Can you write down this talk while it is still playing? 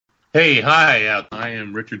Hey, hi, I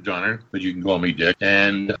am Richard Donner, but you can call me Dick,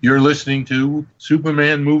 and you're listening to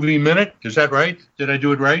Superman Movie Minute. Is that right? Did I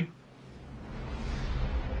do it right?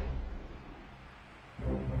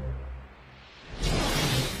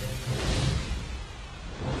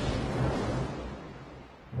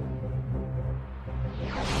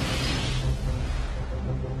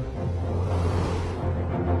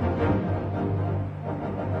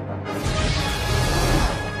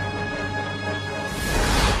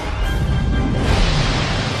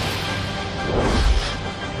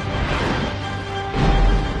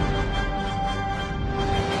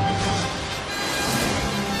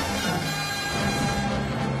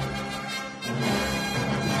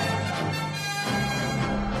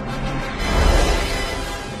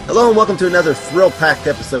 Hello and welcome to another thrill-packed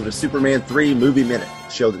episode of Superman 3 Movie Minute,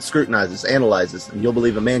 a show that scrutinizes, analyzes, and you'll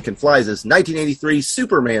believe a man can fly's 1983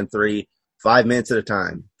 Superman 3, 5 minutes at a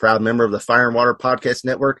time. Proud member of the Fire and Water Podcast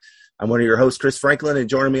Network. I'm one of your hosts, Chris Franklin, and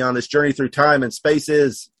joining me on this journey through time and space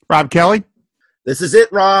is... Rob Kelly. This is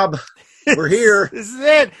it, Rob. We're here. This is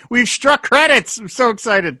it. We've struck credits. I'm so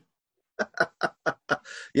excited.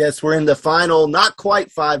 Yes, we're in the final, not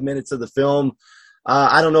quite 5 minutes of the film.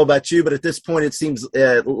 I don't know about you, but at this point it seems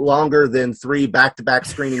longer than 3 back-to-back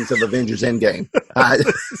screenings of Avengers Endgame.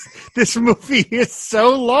 This movie is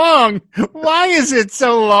so long. Why is it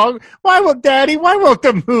so long? Why won't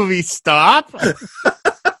the movie stop?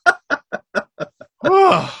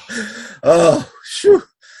 Oh, shoo.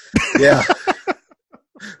 Yeah.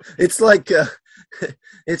 It's like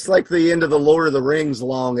the end of the Lord of the Rings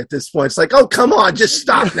long at this point. It's like, oh, come on, just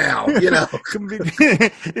stop now, you know.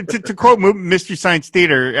 to quote Mystery Science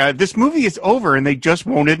Theater, this movie is over and they just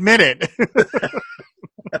won't admit it.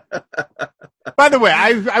 By the way,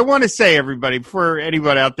 I want to say, everybody, before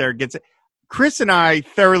anybody out there gets it, Chris and I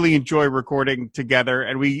thoroughly enjoy recording together,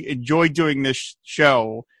 and we enjoy doing this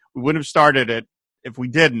show. We wouldn't have started it if we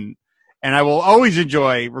didn't. And I will always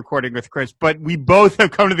enjoy recording with Chris, but we both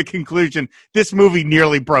have come to the conclusion this movie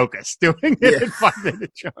nearly broke us doing it in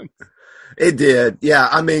 5-minute chunks. It did. Yeah.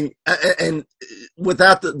 I mean, and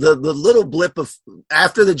without the little blip of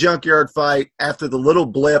after the junkyard fight, after the little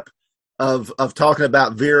blip of talking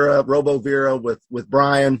about Vera, Robo Vera with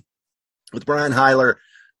Brian Hyler,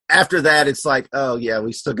 after that, it's like, oh yeah,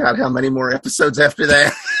 we still got how many more episodes after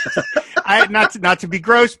that? Not to be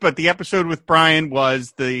gross, but the episode with Brian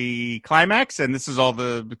was the climax, and this is all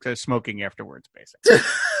the smoking afterwards, basically.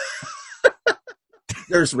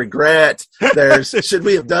 There's regret. There's should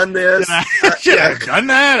we have done this? Should I have done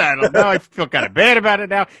that? I don't know. I feel kind of bad about it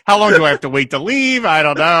now. How long do I have to wait to leave? I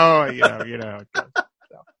don't know. You know.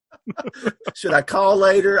 Should I call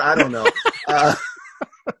later? I don't know.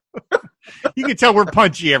 You can tell we're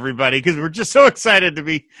punchy, everybody, because we're just so excited to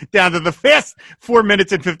be down to the fast 4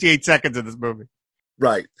 minutes and 58 seconds of this movie.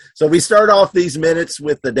 Right. So we start off these minutes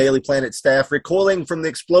with the Daily Planet staff recoiling from the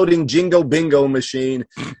exploding Jingo Bingo machine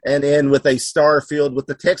and end with a star filled with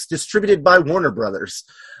the text distributed by Warner Brothers.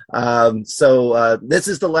 So this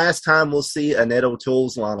is the last time we'll see Annette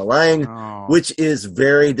O'Toole's Lana Lang, which is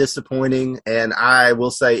very disappointing. And I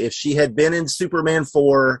will say if she had been in Superman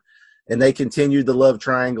 4 and they continued the love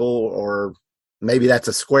triangle, or maybe that's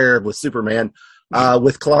a square with Superman,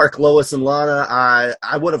 with Clark, Lois, and Lana,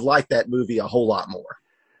 I would have liked that movie a whole lot more.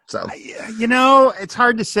 So, it's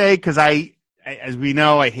hard to say because as we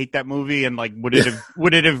know, I hate that movie. And like, would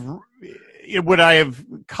it have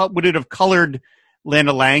colored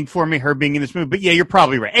Lana Lang for me, her being in this movie? But yeah, you're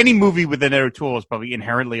probably right. Any movie with Annette O'Toole is probably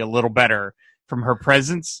inherently a little better from her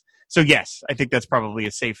presence. So yes, I think that's probably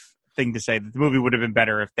a safe thing to say, that the movie would have been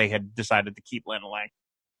better if they had decided to keep Lana Lang.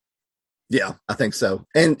 Yeah, I think so.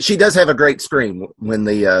 And she does have a great scream when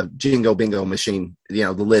the Jingo Bingo machine,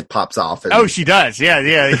 the lid pops off. Oh, she does. Yeah.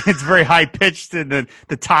 It's very high pitched, and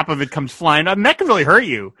the top of it comes flying. And that can really hurt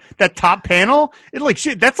you. That top panel,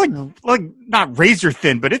 that's like not razor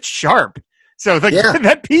thin, but it's sharp. So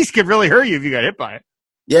that piece could really hurt you if you got hit by it.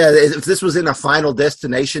 Yeah, if this was in a Final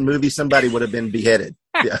Destination movie, somebody would have been beheaded.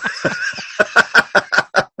 Yeah.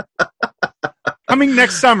 Coming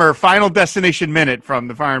next summer, Final Destination Minute from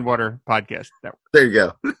the Fire and Water Podcast Network. There you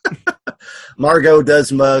go. Margot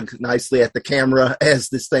does mug nicely at the camera as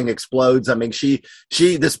this thing explodes. I mean, she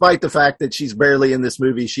despite the fact that she's barely in this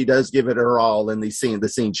movie, she does give it her all in the scene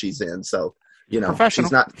she's in. So,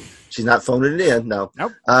 professional. She's not phoning it in. No.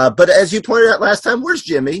 Nope. But as you pointed out last time, where's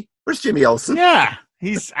Jimmy? Where's Jimmy Olsen? Yeah,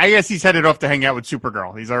 I guess he's headed off to hang out with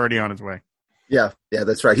Supergirl. He's already on his way. Yeah,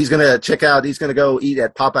 that's right. He's going to check out. He's going to go eat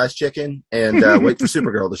at Popeye's Chicken and wait for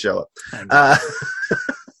Supergirl to show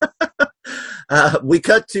up. We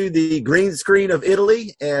cut to the green screen of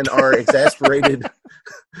Italy and our exasperated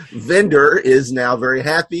Vendor is now very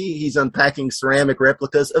happy. He's unpacking ceramic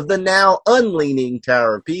replicas of the now unleaning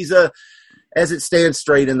Tower of Pisa as it stands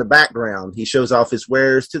straight in the background. He shows off his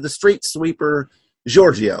wares to the street sweeper,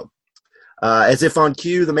 Giorgio. As if on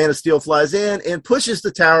cue, the Man of Steel flies in and pushes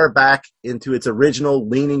the tower back into its original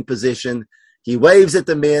leaning position. He waves at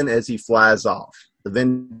the men as he flies off. The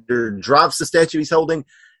vendor drops the statue he's holding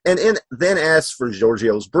and then asks for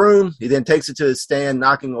Giorgio's broom. He then takes it to his stand,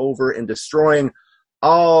 knocking over and destroying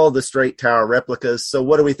all the straight tower replicas. So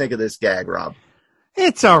what do we think of this gag, Rob?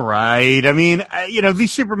 It's all right. I mean,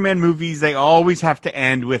 these Superman movies, they always have to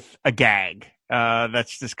end with a gag.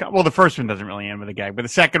 That's just, well, the first one doesn't really end with a gag, but the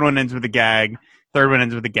second one ends with a gag. Third one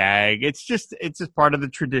ends with a gag. It's just part of the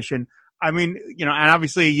tradition. I mean, and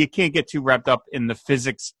obviously you can't get too wrapped up in the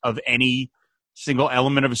physics of any single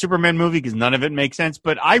element of a Superman movie because none of it makes sense.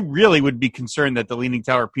 But I really would be concerned that the Leaning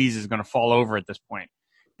Tower of Pisa is going to fall over at this point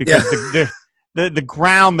because the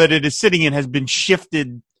ground that it is sitting in has been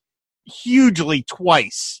shifted hugely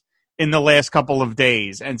twice in the last couple of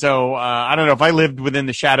days. And so I don't know, if I lived within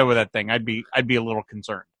the shadow of that thing, I'd be a little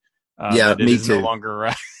concerned. Me too. No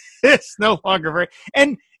longer, it's no longer very,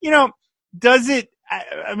 and does it,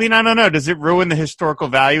 I mean, I don't know, does it ruin the historical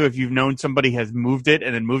value if you've known somebody has moved it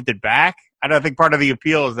and then moved it back? I don't think part of the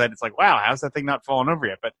appeal is that it's like, wow, how's that thing not falling over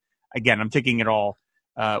yet? But again, I'm taking it all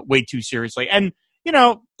way too seriously. And,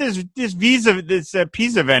 this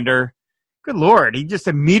Pisa vendor, good Lord, he just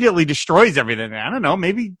immediately destroys everything. I don't know,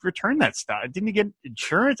 maybe return that stuff. Didn't he get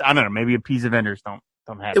insurance? I don't know, maybe Pisa vendors don't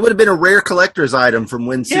have it. It would have been a rare collector's item from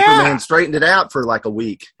when Superman straightened it out for like a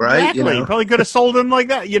week, right? Exactly. You probably could have sold him like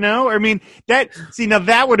that, I mean, now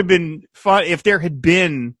that would have been fun if there had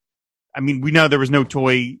been, I mean, we know there was no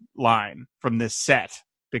toy line from this set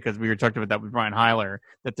because we were talking about that with Brian Heiler,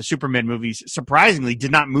 that the Superman movies surprisingly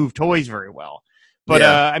did not move toys very well. But,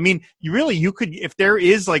 I mean, you could, if there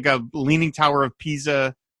is like a Leaning Tower of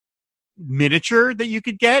Pisa miniature that you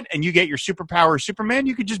could get and you get your superpower Superman,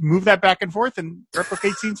 you could just move that back and forth and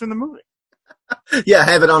replicate scenes from the movie. Yeah,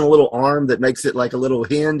 have it on a little arm that makes it like a little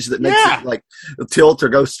hinge that makes it like tilt or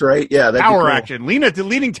go straight. Yeah, that'd power be cool. Action.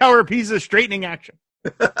 Leaning Tower of Pisa straightening action.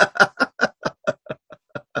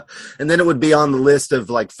 And then it would be on the list of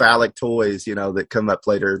like phallic toys, that come up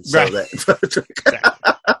later. So right.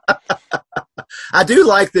 I do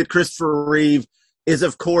like that Christopher Reeve is,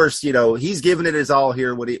 of course, he's giving it his all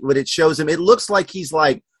here. When it shows him, it looks like he's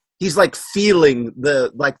feeling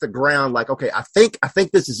the ground. Like, okay, I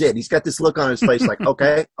think this is it. He's got this look on his face, like,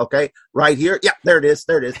 okay, right here. Yeah, there it is.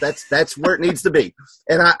 That's where it needs to be.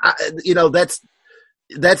 And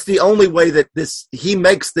that's the only way that he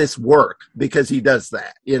makes this work, because he does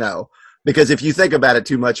that, because if you think about it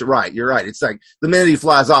too much, you're right. It's like the minute he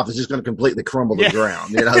flies off, it's just going to completely crumble the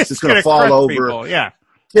ground. It's just going to fall over. People,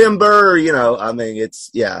 timber, I mean,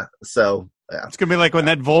 so yeah. It's going to be like when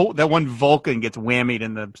that one Vulcan gets whammied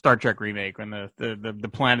in the Star Trek remake, when the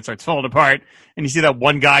planet starts falling apart and you see that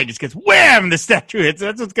one guy just gets wham, the statue hits.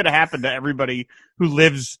 That's what's going to happen to everybody who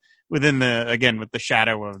lives within with the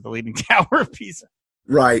shadow of the Leaning Tower of Pisa.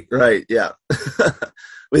 Right, yeah.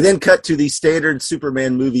 We then cut to the standard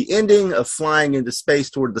Superman movie ending of flying into space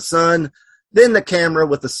toward the sun. Then the camera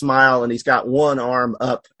with a smile, and he's got one arm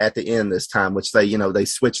up at the end this time, which they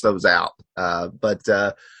switch those out.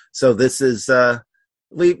 So this is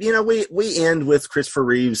we end with Christopher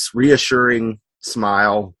Reeve's reassuring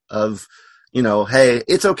smile of, hey,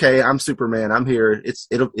 it's okay, I'm Superman, I'm here. It's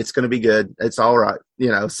going to be good. It's all right.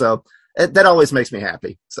 So. That always makes me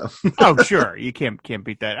happy. So, oh sure, you can't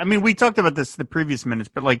beat that. I mean, we talked about this in the previous minutes,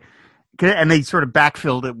 but and they sort of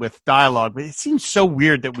backfilled it with dialogue. But it seems so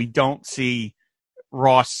weird that we don't see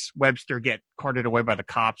Ross Webster get carted away by the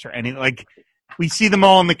cops or any. We see them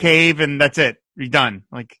all in the cave, and that's it. You're done.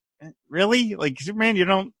 Really? Superman? You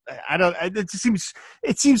don't? I don't. It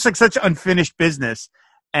seems like such unfinished business.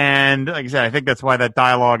 And like I said, I think that's why that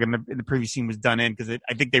dialogue in the previous scene was done in, because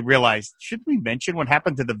I think they realized, should we mention what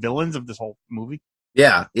happened to the villains of this whole movie?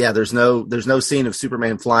 Yeah. There's no scene of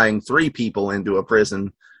Superman flying 3 people into a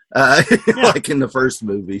prison, like in the first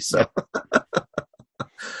movie. So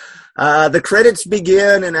the credits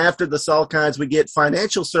begin, and after the Salkinds, we get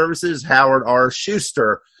Financial Services Howard R.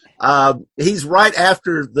 Schuster. He's right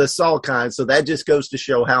after the Salkinds, so that just goes to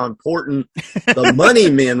show how important the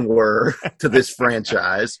money men were to this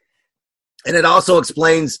franchise. And it also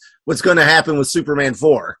explains what's going to happen with Superman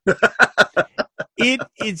 4.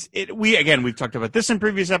 We've talked about this in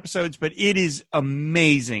previous episodes, but it is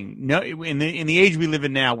amazing. No, in the age we live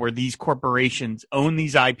in now, where these corporations own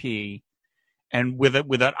these IP, and with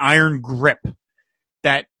an iron grip,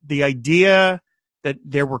 that the idea that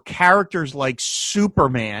there were characters like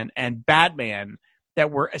Superman and Batman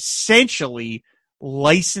that were essentially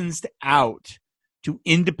licensed out to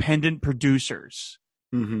independent producers,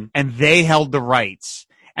 and they held the rights.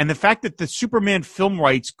 And the fact that the Superman film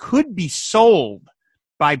rights could be sold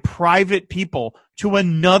by private people to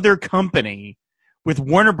another company with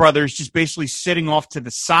Warner Brothers just basically sitting off to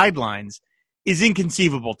the sidelines is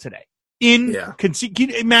inconceivable today. Can you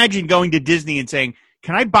imagine going to Disney and saying,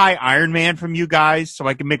 can I buy Iron Man from you guys so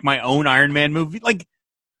I can make my own Iron Man movie? Like,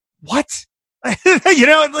 what?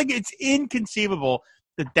 It's inconceivable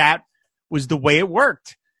that was the way it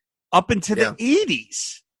worked up into the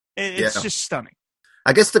 80s. It's just stunning.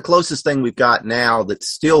 I guess the closest thing we've got now that's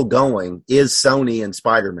still going is Sony and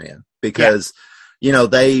Spider-Man, because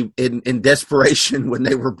they in desperation, when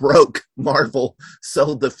they were broke, Marvel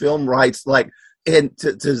sold the film rights to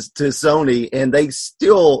Sony, and they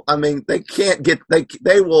still, they can't get,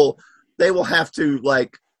 they will have to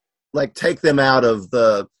take them out of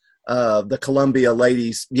the Columbia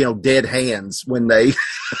ladies, dead hands when they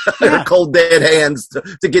are cold dead hands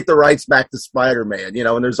to get the rights back to Spider-Man,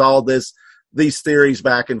 and there's all these theories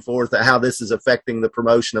back and forth of how this is affecting the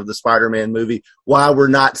promotion of the Spider-Man movie. Why we're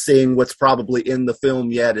not seeing what's probably in the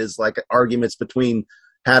film yet is arguments between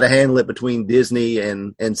how to handle it between Disney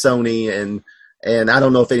and Sony, and I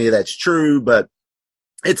don't know if any of that's true, but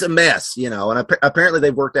it's a mess, and apparently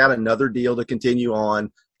they've worked out another deal to continue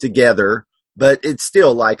on together. But it's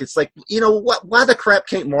still why the crap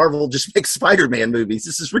can't Marvel just make Spider-Man movies?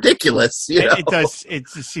 This is ridiculous. It does. It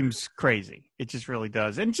just seems crazy. It just really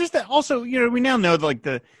does. And just that also, we now know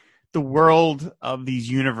the world of these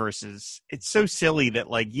universes. It's so silly that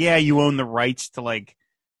you own the rights to the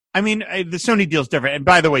Sony deal's different. And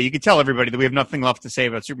by the way, you can tell everybody that we have nothing left to say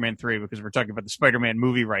about Superman 3 because we're talking about the Spider-Man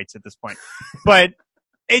movie rights at this point. But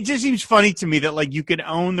it just seems funny to me that you can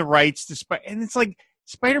own the rights to and it's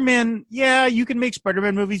Spider-Man, you can make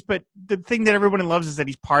Spider-Man movies, but the thing that everyone loves is that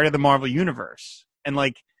he's part of the Marvel Universe. And,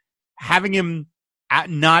 having him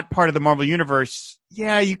not part of the Marvel Universe,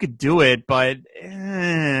 you could do it, but,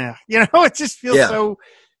 it just feels so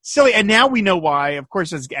silly. And now we know why. Of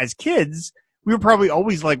course, as kids, we were probably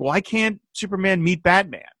always why can't Superman meet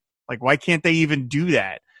Batman? Why can't they even do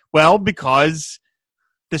that? Well, because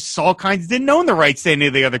the Saul Kynes didn't own the rights to any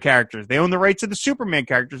of the other characters. They owned the rights to the Superman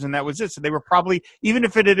characters, and that was it. So they were probably, even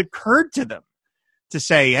if it had occurred to them to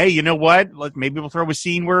say, hey, you know what? Maybe we'll throw a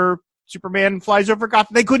scene where Superman flies over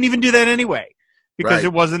Gotham. They couldn't even do that anyway because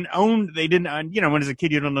it wasn't owned. They didn't, when as a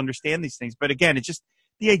kid you don't understand these things. But again, it's just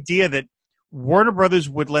the idea that Warner Brothers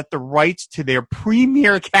would let the rights to their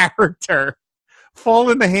premier character fall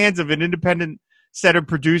in the hands of an independent set of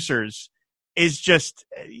producers is just,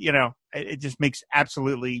 it just makes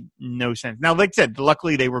absolutely no sense. Now, like I said,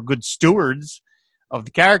 luckily they were good stewards of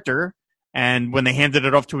the character, and when they handed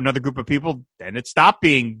it off to another group of people, then it stopped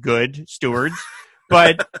being good stewards.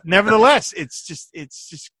 But nevertheless, it's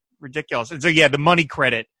just ridiculous. And so, the money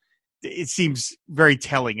credit, it seems very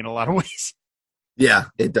telling in a lot of ways. Yeah,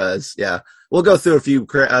 it does. Yeah, we'll go through a few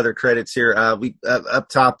other credits here. We up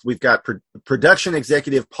top, we've got production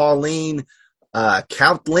executive Pauline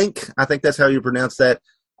Kautlink. I think that's how you pronounce that.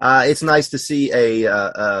 It's nice to see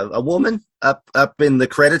a woman up in the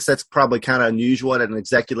credits. That's probably kind of unusual at an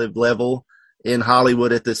executive level in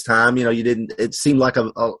Hollywood at this time. It seemed like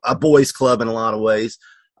a boys' club in a lot of ways.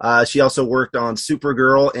 She also worked on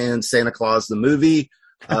Supergirl and Santa Claus the movie,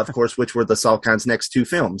 of course, which were the Saul Kynes' next two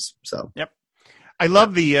films. So, yep. I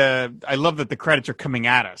love that the credits are coming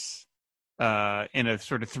at us in a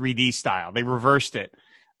sort of 3D style. They reversed it.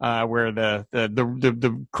 Where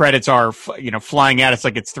the credits are, flying at us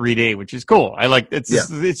like it's 3D, which is cool. I like it's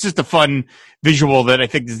just a fun visual that I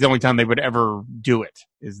think is the only time they would ever do it.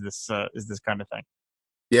 Is this kind of thing?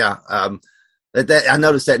 Yeah, I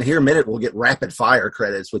noticed that in here. In a minute, we'll get rapid fire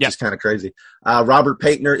credits, which is kind of crazy. Robert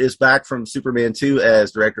Paintner is back from Superman 2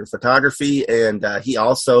 as director of photography, and he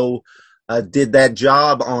also did that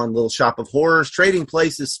job on Little Shop of Horrors, Trading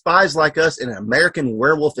Places, Spies Like Us, and An American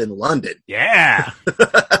Werewolf in London. Yeah.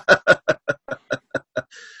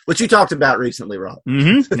 Which you talked about recently, Rob.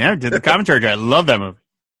 Mm-hmm. Yeah, did the commentary. I love that movie.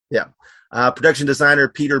 Yeah. Production designer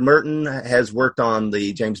Peter Merton has worked on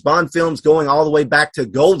the James Bond films going all the way back to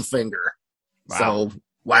Goldfinger. Wow. So,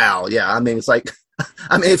 wow. Yeah. It's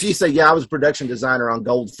if you say, I was a production designer on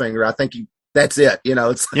Goldfinger, I think that's it.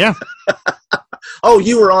 It's yeah. Oh,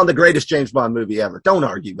 you were on the greatest James Bond movie ever. Don't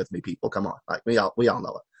argue with me, people. Come on. We all know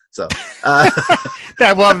it. So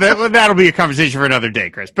that'll be a conversation for another day,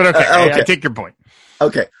 Chris. But okay. I take your point.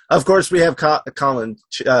 Okay. Of course, we have Colin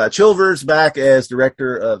Chilvers back as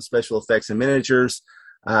director of special effects and miniatures.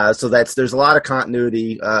 So there's a lot of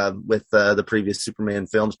continuity with the previous Superman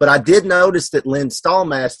films. But I did notice that Lynn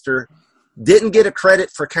Stallmaster didn't get a credit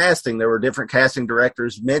for casting. There were different casting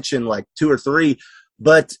directors, mentioned like 2 or 3,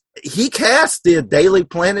 but he cast the Daily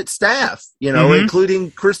Planet staff,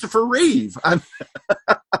 including Christopher Reeve.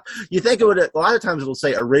 You think it would, a lot of times it'll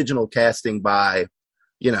say original casting by,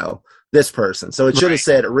 this person. So it should have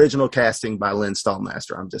said original casting by Lynn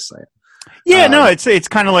Stallmaster. I'm just saying. Yeah, no, it's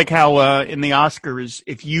kind of like how in the Oscars,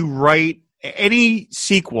 if you write any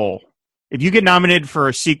sequel, if you get nominated for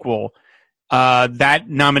a sequel, that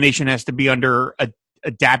nomination has to be under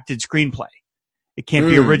adapted screenplay. It can't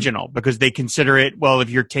be original because they consider it, well, if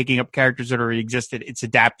you're taking up characters that already existed, it's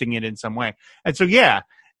adapting it in some way. And so, yeah,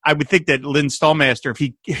 I would think that Lynn Stallmaster,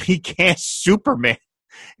 if he cast Superman,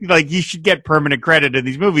 like he should get permanent credit in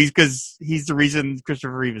these movies because he's the reason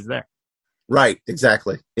Christopher Reeve is there. Right,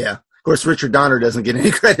 exactly. Yeah. Of course, Richard Donner doesn't get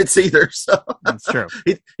any credits either. So that's true.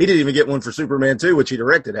 He didn't even get one for Superman 2, which he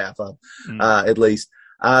directed half of, at least.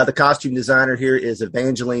 The costume designer here is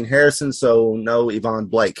Evangeline Harrison, so no Yvonne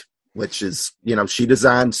Blake, which is, she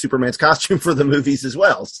designed Superman's costume for the movies as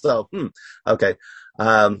well. So, okay.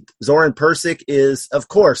 Zoran Persic is, of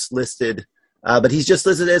course, listed, but he's just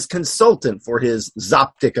listed as consultant for his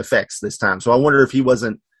Zoptic effects this time. So I wonder if he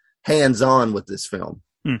wasn't hands-on with this film.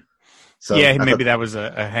 So yeah, maybe that was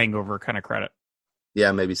a hangover kind of credit.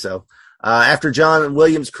 Yeah, maybe so. After John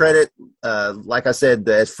Williams' credit, like I said,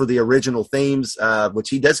 for the original themes,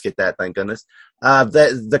 which he does get that, thank goodness,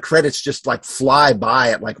 the credits just like fly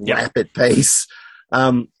by at like rapid pace.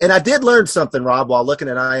 And I did learn something, Rob, while looking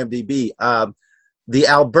at IMDb. The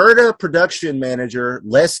Alberta production manager,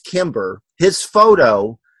 Les Kimber, his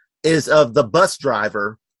photo is of the bus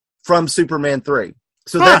driver from Superman 3.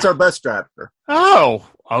 So that's our bus driver. Oh,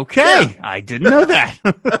 okay. Yeah. I didn't know that.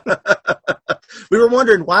 We were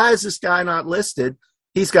wondering, why is this guy not listed?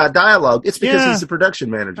 He's got dialogue. It's because he's the production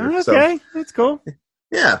manager. Okay, so, that's cool.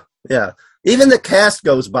 Yeah. Even the cast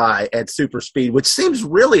goes by at super speed, which seems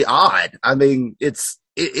really odd. I mean, it's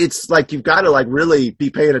like you've got to like really be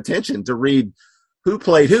paying attention to read who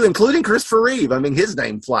played who, including Christopher Reeve. I mean, his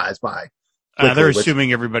name flies by. They're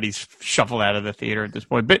assuming everybody's shuffled out of the theater at this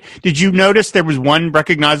point. But did you notice there was one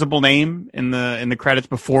recognizable name in the credits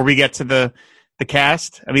before we get to the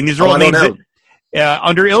cast? I mean, these are all names.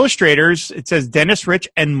 Under illustrators, it says Dennis Rich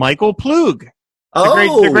and Michael Plug.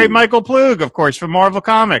 The great Michael Plug, of course, from Marvel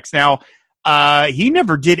Comics. Now, he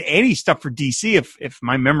never did any stuff for DC, if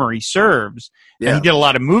my memory serves. Yeah. And he did a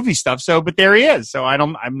lot of movie stuff. But there he is. So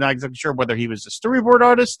I'm not exactly sure whether he was a storyboard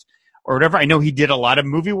artist or whatever. I know he did a lot of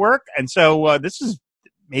movie work, and so this is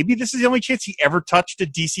the only chance he ever touched a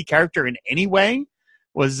DC character in any way.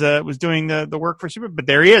 Was doing the work for Superman. But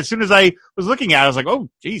there he is. As soon as I was looking at it, I was like, oh,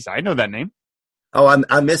 geez, I know that name. Oh,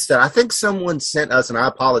 I missed that. I think someone sent us, and I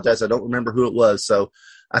apologize, I don't remember who it was. So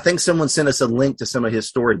I think someone sent us a link to some of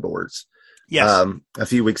his storyboards. Yes. A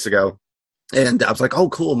few weeks ago, and I was like, oh,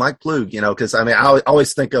 cool, Mike Plug, because I mean, I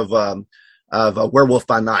always think of Werewolf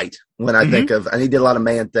by Night when I think of, and he did a lot of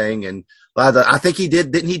Man-Thing, and I think he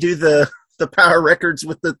didn't he do the Power Records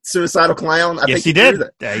with the Suicidal Clown? I think he did.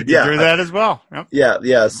 He drew that as well. Yep.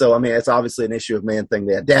 Yeah. So I mean, it's obviously an issue of Man-Thing.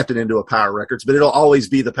 They adapted into a Power Records, but it'll always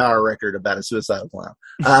be the Power Record about a suicidal clown.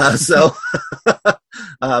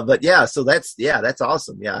 But yeah, so that's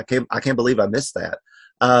awesome. Yeah, I can't believe I missed that.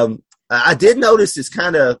 I did notice it's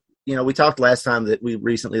kind of, we talked last time that we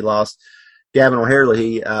recently lost Gavin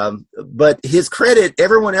O'Herlihy, but his credit,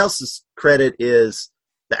 everyone else's credit is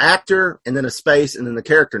the actor and then a space and then the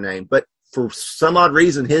character name. But for some odd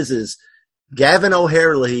reason, his is Gavin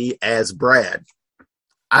O'Herlihy as Brad.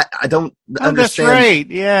 I don't understand. That's right.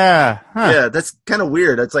 Yeah. Huh. Yeah, that's kind of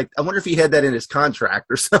weird. It's like, I wonder if he had that in his contract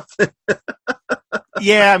or something.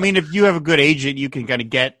 Yeah, I mean, if you have a good agent, you can kind of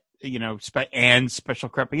get, special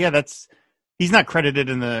credit. But yeah, he's not credited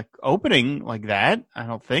in the opening like that, I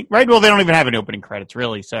don't think. Right? Well, they don't even have any opening credits,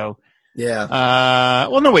 really. So yeah.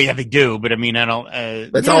 Well, no way, yeah, they do, but I mean, I don't.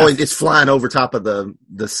 It's flying over top of the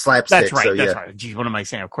slapstick. That's right. So, that's right. Geez, what am I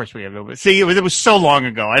saying? Of course we have. See, it was so long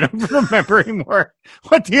ago. I don't remember anymore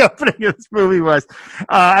what the opening of this movie was.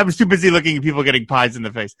 I was too busy looking at people getting pies in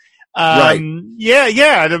the face. Right.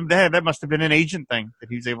 Yeah. That must have been an agent thing that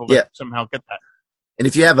he was able to somehow get that. And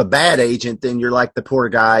if you have a bad agent, then you're like the poor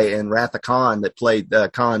guy in Wrath of Khan that played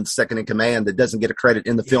Khan's second in command that doesn't get a credit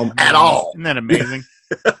in the film at all. Isn't that amazing?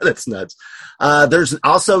 That's nuts. There's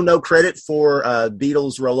also no credit for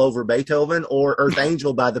Beatles' Roll Over Beethoven or Earth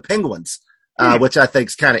Angel by the Penguins, which I think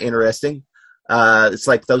is kind of interesting. It's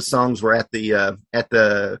like those songs were at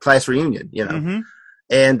the class reunion, Mm-hmm.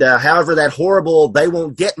 And however, that horrible They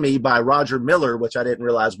Won't Get Me by Roger Miller, which I didn't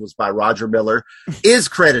realize was by Roger Miller, is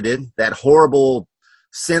credited. That horrible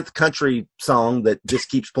synth country song that just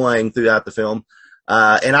keeps playing throughout the film.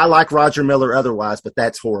 And I like Roger Miller otherwise, but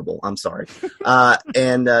that's horrible. I'm sorry.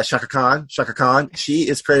 And Shaka Khan, she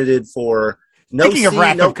is credited for Speaking of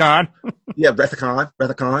Wrath of Khan. Yeah, Wrath of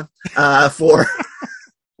Khan. For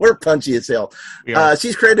we're punchy as hell.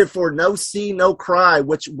 She's credited for No See, No Cry,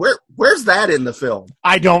 which where's that in the film?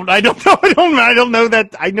 I don't know. I don't know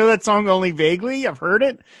that. I know that song only vaguely. I've heard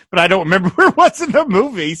it, but I don't remember where it was in the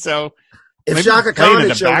movie. So if Shaka Khan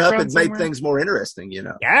had shown up, it made things more interesting, you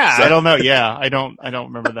know. Yeah, so. I don't know. Yeah, I don't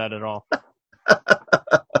remember that at all.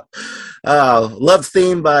 Love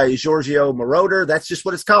Theme by Giorgio Moroder. That's just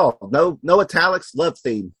what it's called. No italics. Love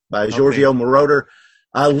Theme by Giorgio Moroder.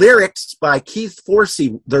 Lyrics by Keith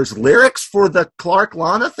Forsey. There's lyrics for the Clark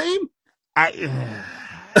Lana theme? Yeah.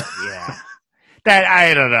 That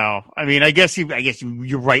I don't know. I mean, I guess you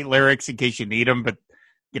write lyrics in case you need them, but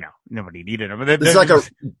you know, nobody needed them. It's like a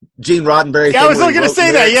Gene Roddenberry. Yeah, I was going to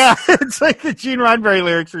say lyrics. That. Yeah, it's like the Gene Roddenberry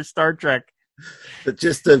lyrics for Star Trek. But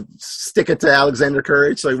just to stick it to Alexander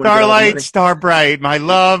Courage, so he Starlight, Star Bright, my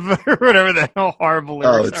love, or whatever the hell horrible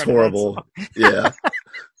lyrics. Oh, it's horrible. Yeah.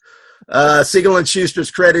 Siegel and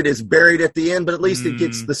Schuster's credit is buried at the end, but at least it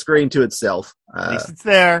gets the screen to itself. At least it's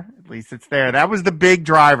there. That was the big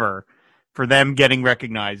driver for them getting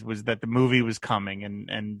recognized, was that the movie was coming,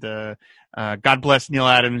 and God bless Neil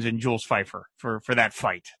Adams and Jules Pfeiffer for that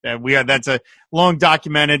fight. That's a long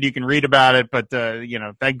documented. You can read about it, but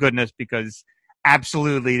thank goodness, because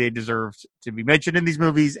absolutely they deserved to be mentioned in these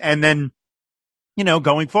movies. And then,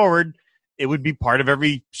 going forward, it would be part of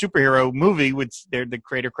every superhero movie. The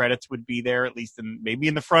creator credits would be there, at least maybe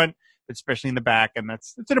in the front, but especially in the back. And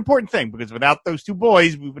that's an important thing, because without those two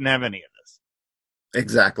boys, we wouldn't have any of this.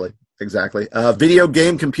 Exactly. Video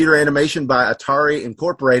game computer animation by Atari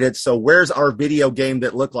Incorporated. So where's our video game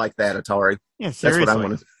that looked like that, Atari? Yeah, seriously. That's what I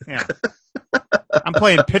wanted. Yeah. I'm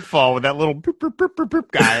playing Pitfall with that little boop, boop, boop, boop, boop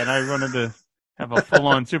guy, and I wanted to have a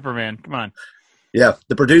full-on Superman. Come on. Yeah.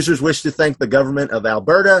 The producers wish to thank the government of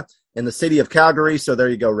Alberta and the city of Calgary. So there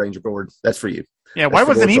you go, Ranger Gord. That's for you. Yeah. Why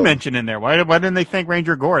wasn't he mentioned in there? Why didn't they thank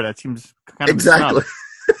Ranger Gord? That seems kind of exactly.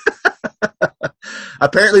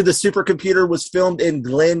 Apparently, the supercomputer was filmed in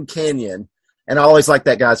Glen Canyon, and I always like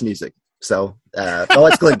that guy's music. So,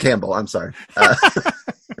 it's Glenn Campbell. I'm sorry.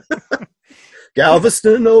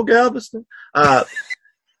 Galveston. Car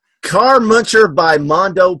Muncher by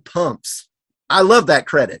Mondo Pumps. I love that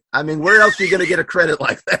credit. I mean, where else are you going to get a credit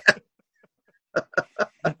like that?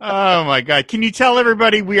 Oh my God. Can you tell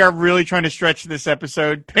everybody we are really trying to stretch this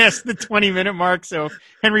episode past the 20-minute mark so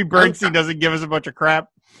Henry Bernstein doesn't give us a bunch of crap?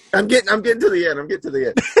 I'm getting to the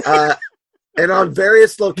end. And on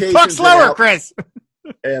various locations. Talk slower, Chris.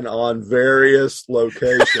 And on various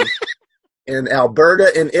locations in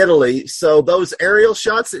Alberta and Italy. So those aerial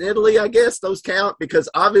shots in Italy, I guess, those count, because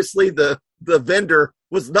obviously the vendor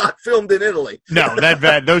was not filmed in Italy. No,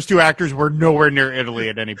 those two actors were nowhere near Italy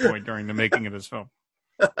at any point during the making of this film.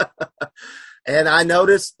 And I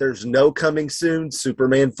noticed there's no coming soon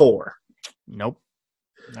Superman 4. Nope.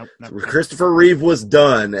 Christopher Reeve was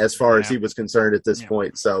done as far as he was concerned at this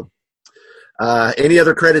point. So, any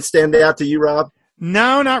other credits stand out to you, Rob?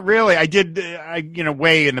 No, not really. I did,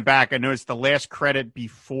 way in the back, I noticed the last credit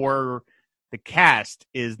before the cast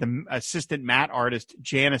is the assistant matte artist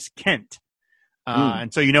Janice Kent.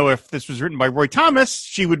 And so, if this was written by Roy Thomas,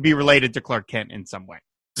 she would be related to Clark Kent in some way.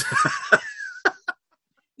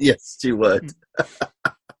 Yes, she would.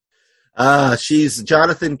 She's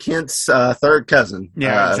Jonathan Kent's third cousin.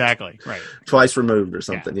 Yeah, exactly. Right. Twice removed or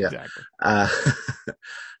something. Yeah. Exactly.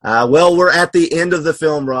 Well, we're at the end of the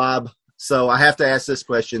film, Rob. So I have to ask this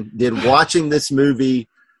question. Did watching this movie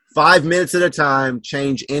 5 minutes at a time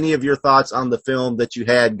change any of your thoughts on the film that you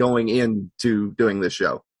had going into doing this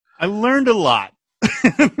show? I learned a lot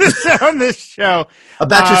on this show.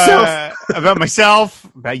 About yourself? About myself,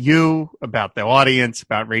 about you, about the audience,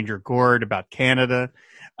 about Ranger Gord, about Canada.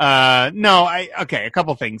 A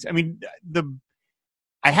couple things. I mean,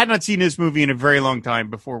 I had not seen this movie in a very long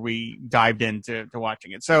time before we dived into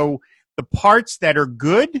watching it. So the parts that are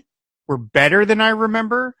good were better than I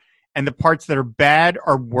remember, and the parts that are bad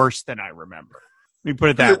are worse than I remember. Let me put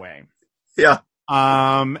it that way. Yeah.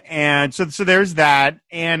 And so there's that.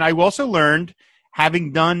 And I also learned,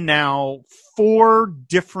 having done now 4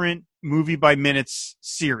 different movie by minutes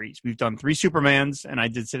series. We've done 3 Supermans, and I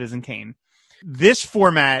did Citizen Kane. This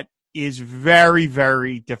format is very,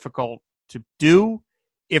 very difficult to do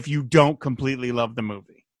if you don't completely love the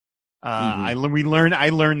movie. I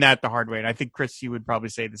learned that the hard way, and I think, Chris, you would probably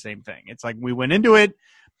say the same thing. It's like we went into it.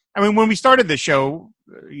 I mean, when we started the show,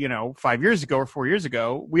 5 years ago or 4 years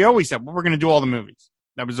ago, we always said, well, we're going to do all the movies.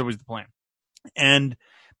 That was always the plan. And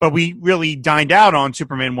but we really dined out on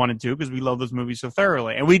Superman 1 and 2 because we love those movies so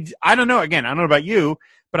thoroughly. And I don't know, again, I don't know about you,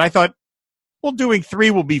 but I thought, well, doing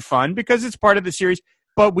 3 will be fun because it's part of the series.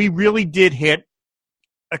 But we really did hit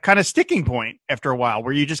a kind of sticking point after a while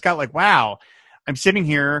where you just got like, wow, I'm sitting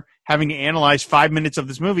here having to analyze 5 minutes of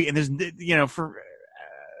this movie, and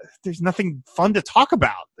there's nothing fun to talk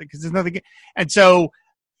about because there's nothing. And so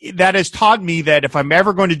that has taught me that if I'm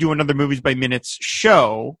ever going to do another Movies by Minutes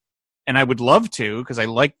show, and I would love to because I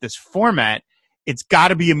like this format, it's got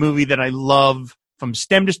to be a movie that I love from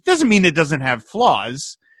stem to. Doesn't mean it doesn't have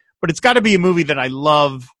flaws, but it's got to be a movie that I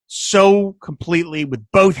love so completely with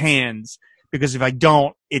both hands, because if I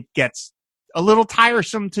don't, it gets a little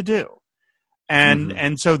tiresome to do.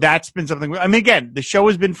 And so that's been something. I mean, again, the show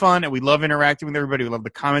has been fun, and we love interacting with everybody. We love the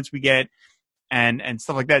comments we get, and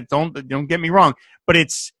stuff like that. Don't get me wrong, but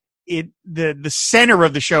the center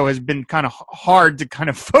of the show has been kind of hard to kind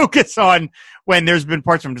of focus on when there's been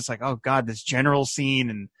parts where I'm just like, oh God, this general scene,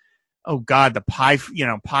 and oh God, the pie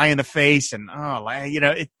in the face, and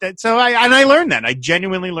so I learned that. I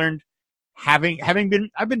genuinely learned I've been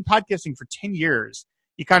podcasting for 10 years.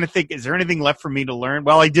 You kind of think, is there anything left for me to learn?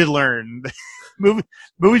 Well, I did learn.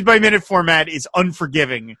 Movies by Minute format is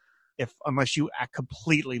unforgiving unless you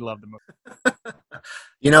completely love the movie.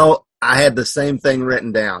 I had the same thing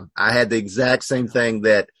written down. I had the exact same thing,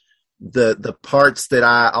 that the parts that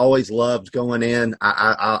I always loved going in,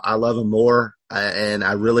 I love them more, and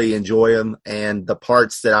I really enjoy them. And the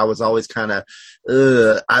parts that I was always kind of,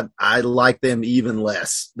 I like them even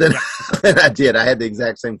less than I did. I had the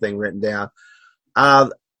exact same thing written down. I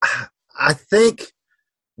think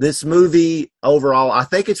this movie overall, I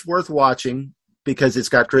think it's worth watching because it's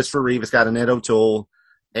got Christopher Reeve, it's got Annette O'Toole,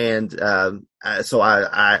 and so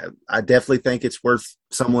I definitely think it's worth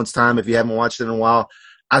someone's time if you haven't watched it in a while.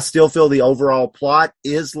 I still feel the overall plot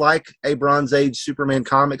is like a Bronze Age Superman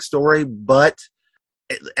comic story, but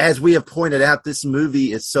as we have pointed out, this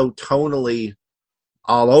movie is so tonally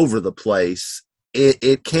all over the place.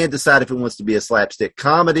 It can't decide if it wants to be a slapstick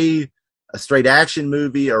comedy, a straight action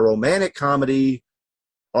movie, a romantic comedy,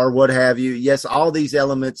 or what have you. Yes, all these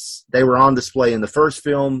elements, they were on display in the first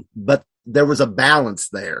film, but there was a balance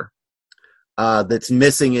there that's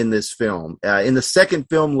missing in this film. In the second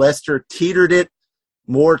film, Lester teetered it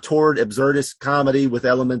more toward absurdist comedy with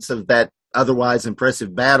elements of that otherwise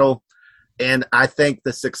impressive battle. And I think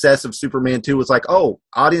the success of Superman 2 was like, oh,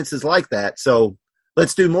 audiences like that, so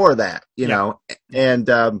let's do more of that, you know. And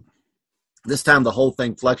this time the whole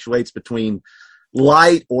thing fluctuates between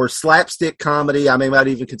light or slapstick comedy. I might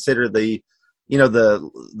even consider the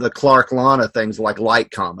Clark Lana things like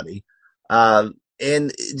light comedy.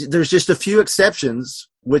 And there's just a few exceptions,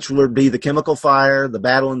 which would be the chemical fire, the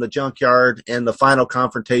battle in the junkyard, and the final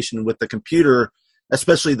confrontation with the computer,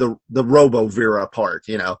 especially the Robo Vera part,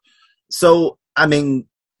 So, I mean,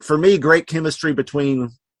 for me, great chemistry between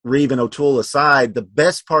Reeve and O'Toole aside, the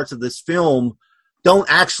best parts of this film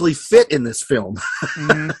don't actually fit in this film.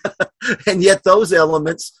 Mm-hmm. And yet those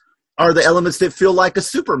elements are the elements that feel like a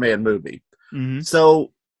Superman movie. Mm-hmm.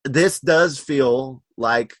 So this does feel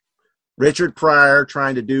like Richard Pryor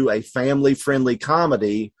trying to do a family-friendly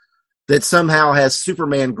comedy that somehow has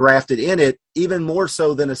Superman grafted in it, even more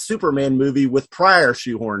so than a Superman movie with Pryor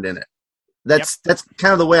shoehorned in it. That's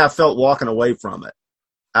kind of the way I felt walking away from it.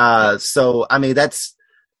 So, I mean,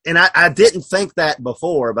 and I didn't think that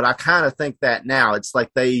before, but I kind of think that now. It's like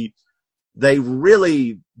they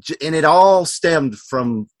really, and it all stemmed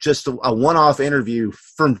from just a one-off interview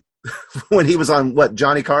from when he was on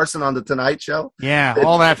Johnny Carson on the Tonight Show. Yeah,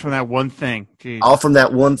 all that from that one thing. Jeez. All from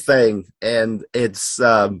that one thing, and it's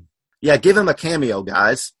give him a cameo,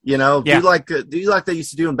 guys. Do you like they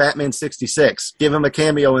used to do in Batman '66? Give him a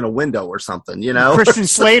cameo in a window or something. Christian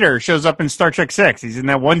Slater shows up in Star Trek 6. He's in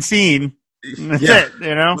that one scene. That's it,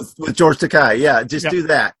 with George Takei. Yeah, just do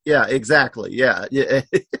that. Yeah, exactly. Yeah.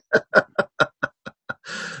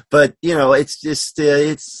 But it's just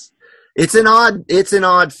it's an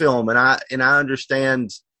odd film, and I understand.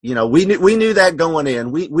 We knew that going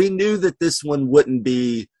in. We knew that this one wouldn't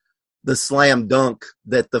be the slam dunk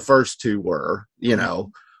that the first two were.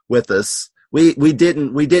 With us, we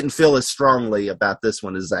didn't feel as strongly about this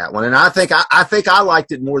one as that one, and I think I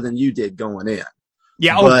liked it more than you did going in.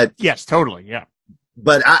 Yeah. Yes, totally. Yeah.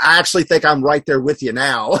 But I actually think I'm right there with you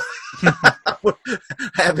now,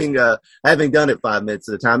 having done it 5 minutes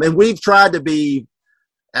at a time. And we've tried to be,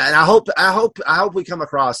 and I hope we come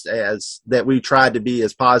across as that we tried to be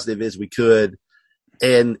as positive as we could,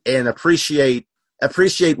 and appreciate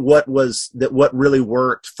what really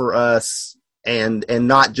worked for us, and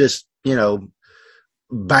not just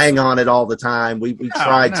bang on it all the time. We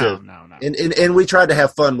tried to, and we tried to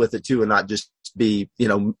have fun with it too, and not just be,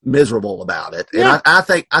 miserable about it. Yeah.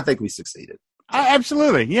 And I think we succeeded.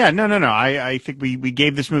 Absolutely. Yeah. No. I think we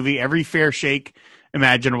gave this movie every fair shake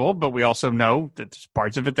imaginable, but we also know that there's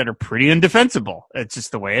parts of it that are pretty indefensible. It's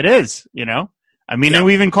just the way it is, I mean, and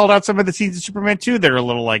we even called out some of the scenes of Superman 2 that are a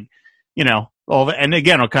little like, all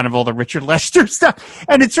the Richard Lester stuff.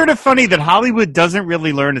 And it's sort of funny that Hollywood doesn't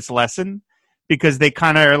really learn its lesson, because they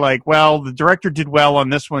kind of are like, well, the director did well on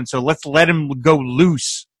this one, so let's let him go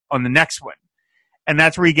loose on the next one. And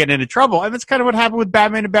that's where you get into trouble. And that's kind of what happened with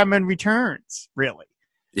Batman and Batman Returns, really.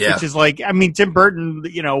 Yeah. Which is like, I mean, Tim Burton,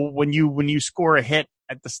 when you score a hit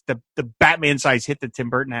at the Batman size hit that Tim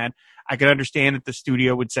Burton had, I could understand that the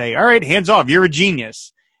studio would say, all right, hands off, you're a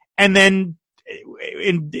genius. And then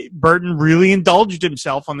Burton really indulged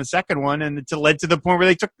himself on the second one, and it led to the point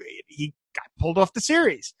where he got pulled off the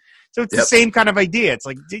series. So it's the same kind of idea. It's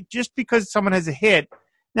like, just because someone has a hit.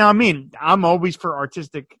 Now, I mean, I'm always for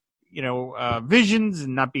artistic, visions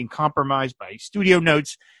and not being compromised by studio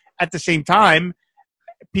notes. At the same time,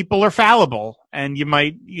 people are fallible, and you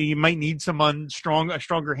might need a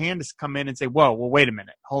stronger hand to come in and say, whoa, well, wait a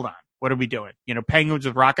minute, hold on, what are we doing? Penguins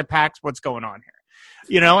with rocket packs, what's going on here?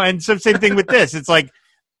 And so same thing with this. It's like,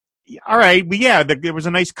 all right, but yeah, there was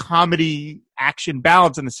a nice comedy action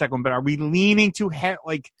balance in the second one, but are we leaning too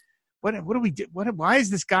like, what do we do? Why is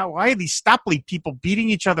this guy? Why are these stoplight people beating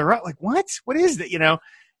each other up? Like, what is that?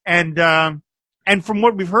 And from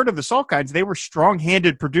what we've heard of the Salkinds, they were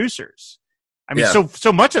strong-handed producers. I mean,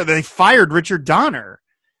 so much of it, they fired Richard Donner.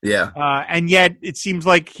 Yeah. And yet it seems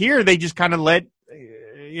like here they just kind of let,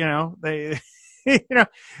 they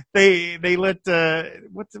let,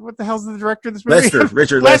 what the hell's the director of this movie?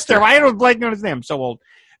 Richard Lester. I don't blank on his name. I'm so old.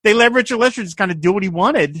 They let Richard Lester just kind of do what he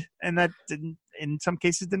wanted, and that in some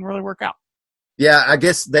cases didn't really work out. Yeah, I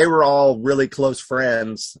guess they were all really close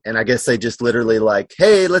friends, and I guess they just literally like,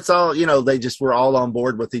 hey, let's all, they just were all on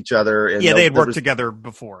board with each other. And they had worked together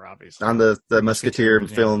before, obviously, on the Musketeer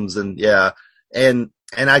films, and and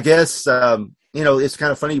I guess it's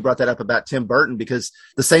kind of funny you brought that up about Tim Burton, because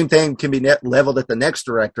the same thing can be leveled at the next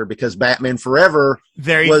director, because Batman Forever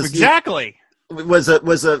was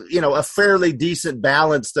a fairly decent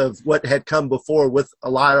balance of what had come before with a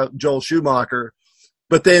lot of Joel Schumacher.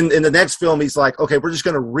 But then in the next film, he's like, okay, we're just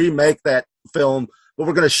going to remake that film, but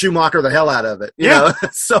we're going to Schumacher the hell out of it. You know?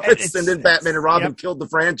 So and then Batman and Robin killed the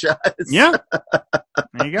franchise. Yeah.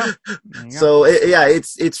 There you go. So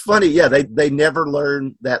it's funny. Yeah. They never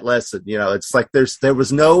learned that lesson. It's like there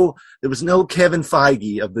was no Kevin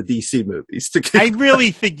Feige of the DC movies. I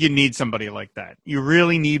really think you need somebody like that. You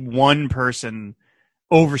really need one person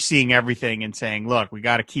overseeing everything and saying, look, we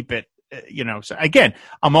got to keep it. So again,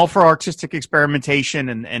 I'm all for artistic experimentation,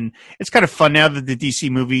 and it's kind of fun now that the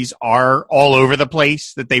DC movies are all over the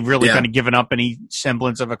place, that they've really kind of given up any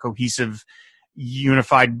semblance of a cohesive,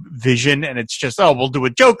 unified vision. And it's just, we'll do a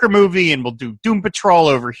Joker movie and we'll do Doom Patrol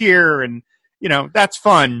over here. And, that's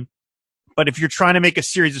fun. But if you're trying to make a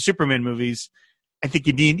series of Superman movies, I think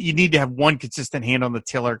you need to have one consistent hand on the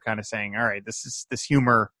tiller, kind of saying, all right, this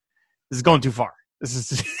humor, this is going too far.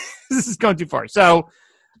 This is going too far. So,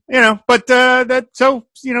 thank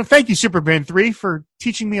you, Superman 3, for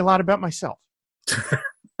teaching me a lot about myself.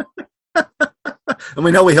 And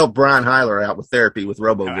we know we helped Brian Hyler out with therapy with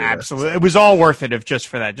Robo. Absolutely. It was all worth it, if just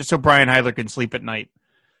for that. Just so Brian Hyler can sleep at night.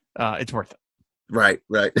 It's worth it. Right.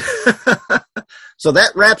 So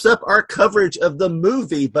that wraps up our coverage of the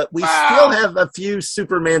movie, but we still have a few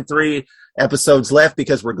Superman 3 episodes left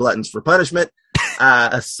because we're gluttons for punishment.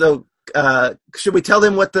 So should we tell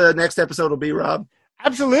them what the next episode will be, Rob?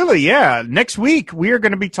 Absolutely, yeah. Next week, we are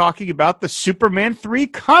going to be talking about the Superman 3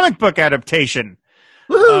 comic book adaptation.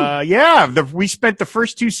 We spent the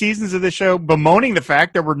first 2 seasons of the show bemoaning the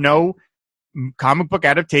fact there were no comic book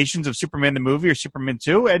adaptations of Superman the movie or Superman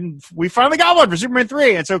 2, and we finally got one for Superman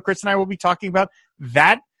 3. And so Chris and I will be talking about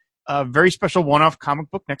that very special one-off comic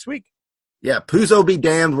book next week. Yeah, Puzo be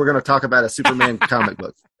damned. We're going to talk about a Superman comic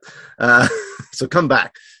book. So come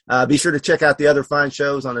back. Be sure to check out the other fine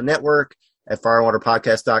shows on the network at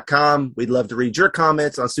fireandwaterpodcast.com. We'd love to read your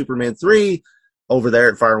comments on Superman 3 over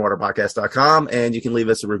there at fireandwaterpodcast.com. And you can leave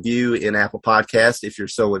us a review in Apple Podcast if you're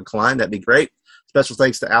so inclined. That'd be great. Special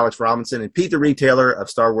thanks to Alex Robinson and Pete the Retailer of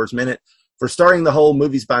Star Wars Minute for starting the whole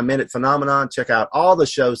Movies by Minute phenomenon. Check out all the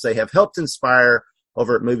shows they have helped inspire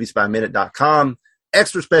over at moviesbyminute.com.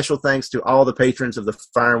 Extra special thanks to all the patrons of the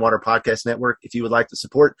Fire and Water Podcast Network. If you would like to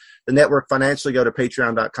support the network financially, go to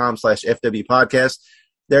patreon.com/FWPodcast.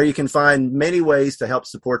 There you can find many ways to help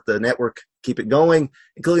support the network, keep it going,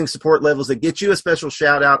 including support levels that get you a special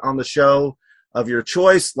shout out on the show, of your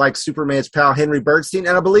choice, like Superman's pal Henry Bernstein.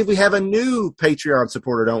 And I believe we have a new Patreon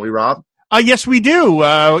supporter, don't we, Rob? Yes, we do.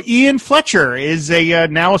 Ian Fletcher is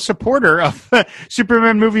now a supporter of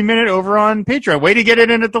Superman Movie Minute over on Patreon. Way to get it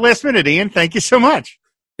in at the last minute, Ian. Thank you so much.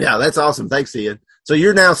 Yeah, that's awesome. Thanks, Ian. So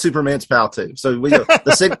you're now Superman's pal too. So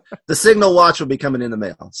the Signal watch will be coming in the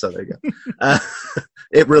mail. So there you go.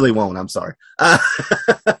 It really won't. I'm sorry.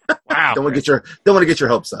 Wow. Don't want to get your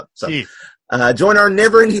hopes up. So join our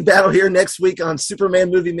never-ending battle here next week on Superman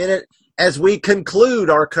Movie Minute as we conclude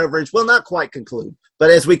our coverage. Well, not quite conclude,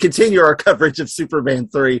 but as we continue our coverage of Superman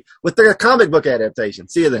 3 with the comic book adaptation.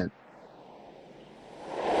 See you then.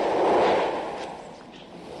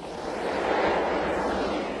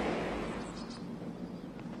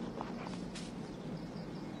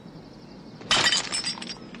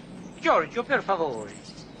 Giorgio, per favore.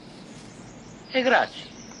 E grazie.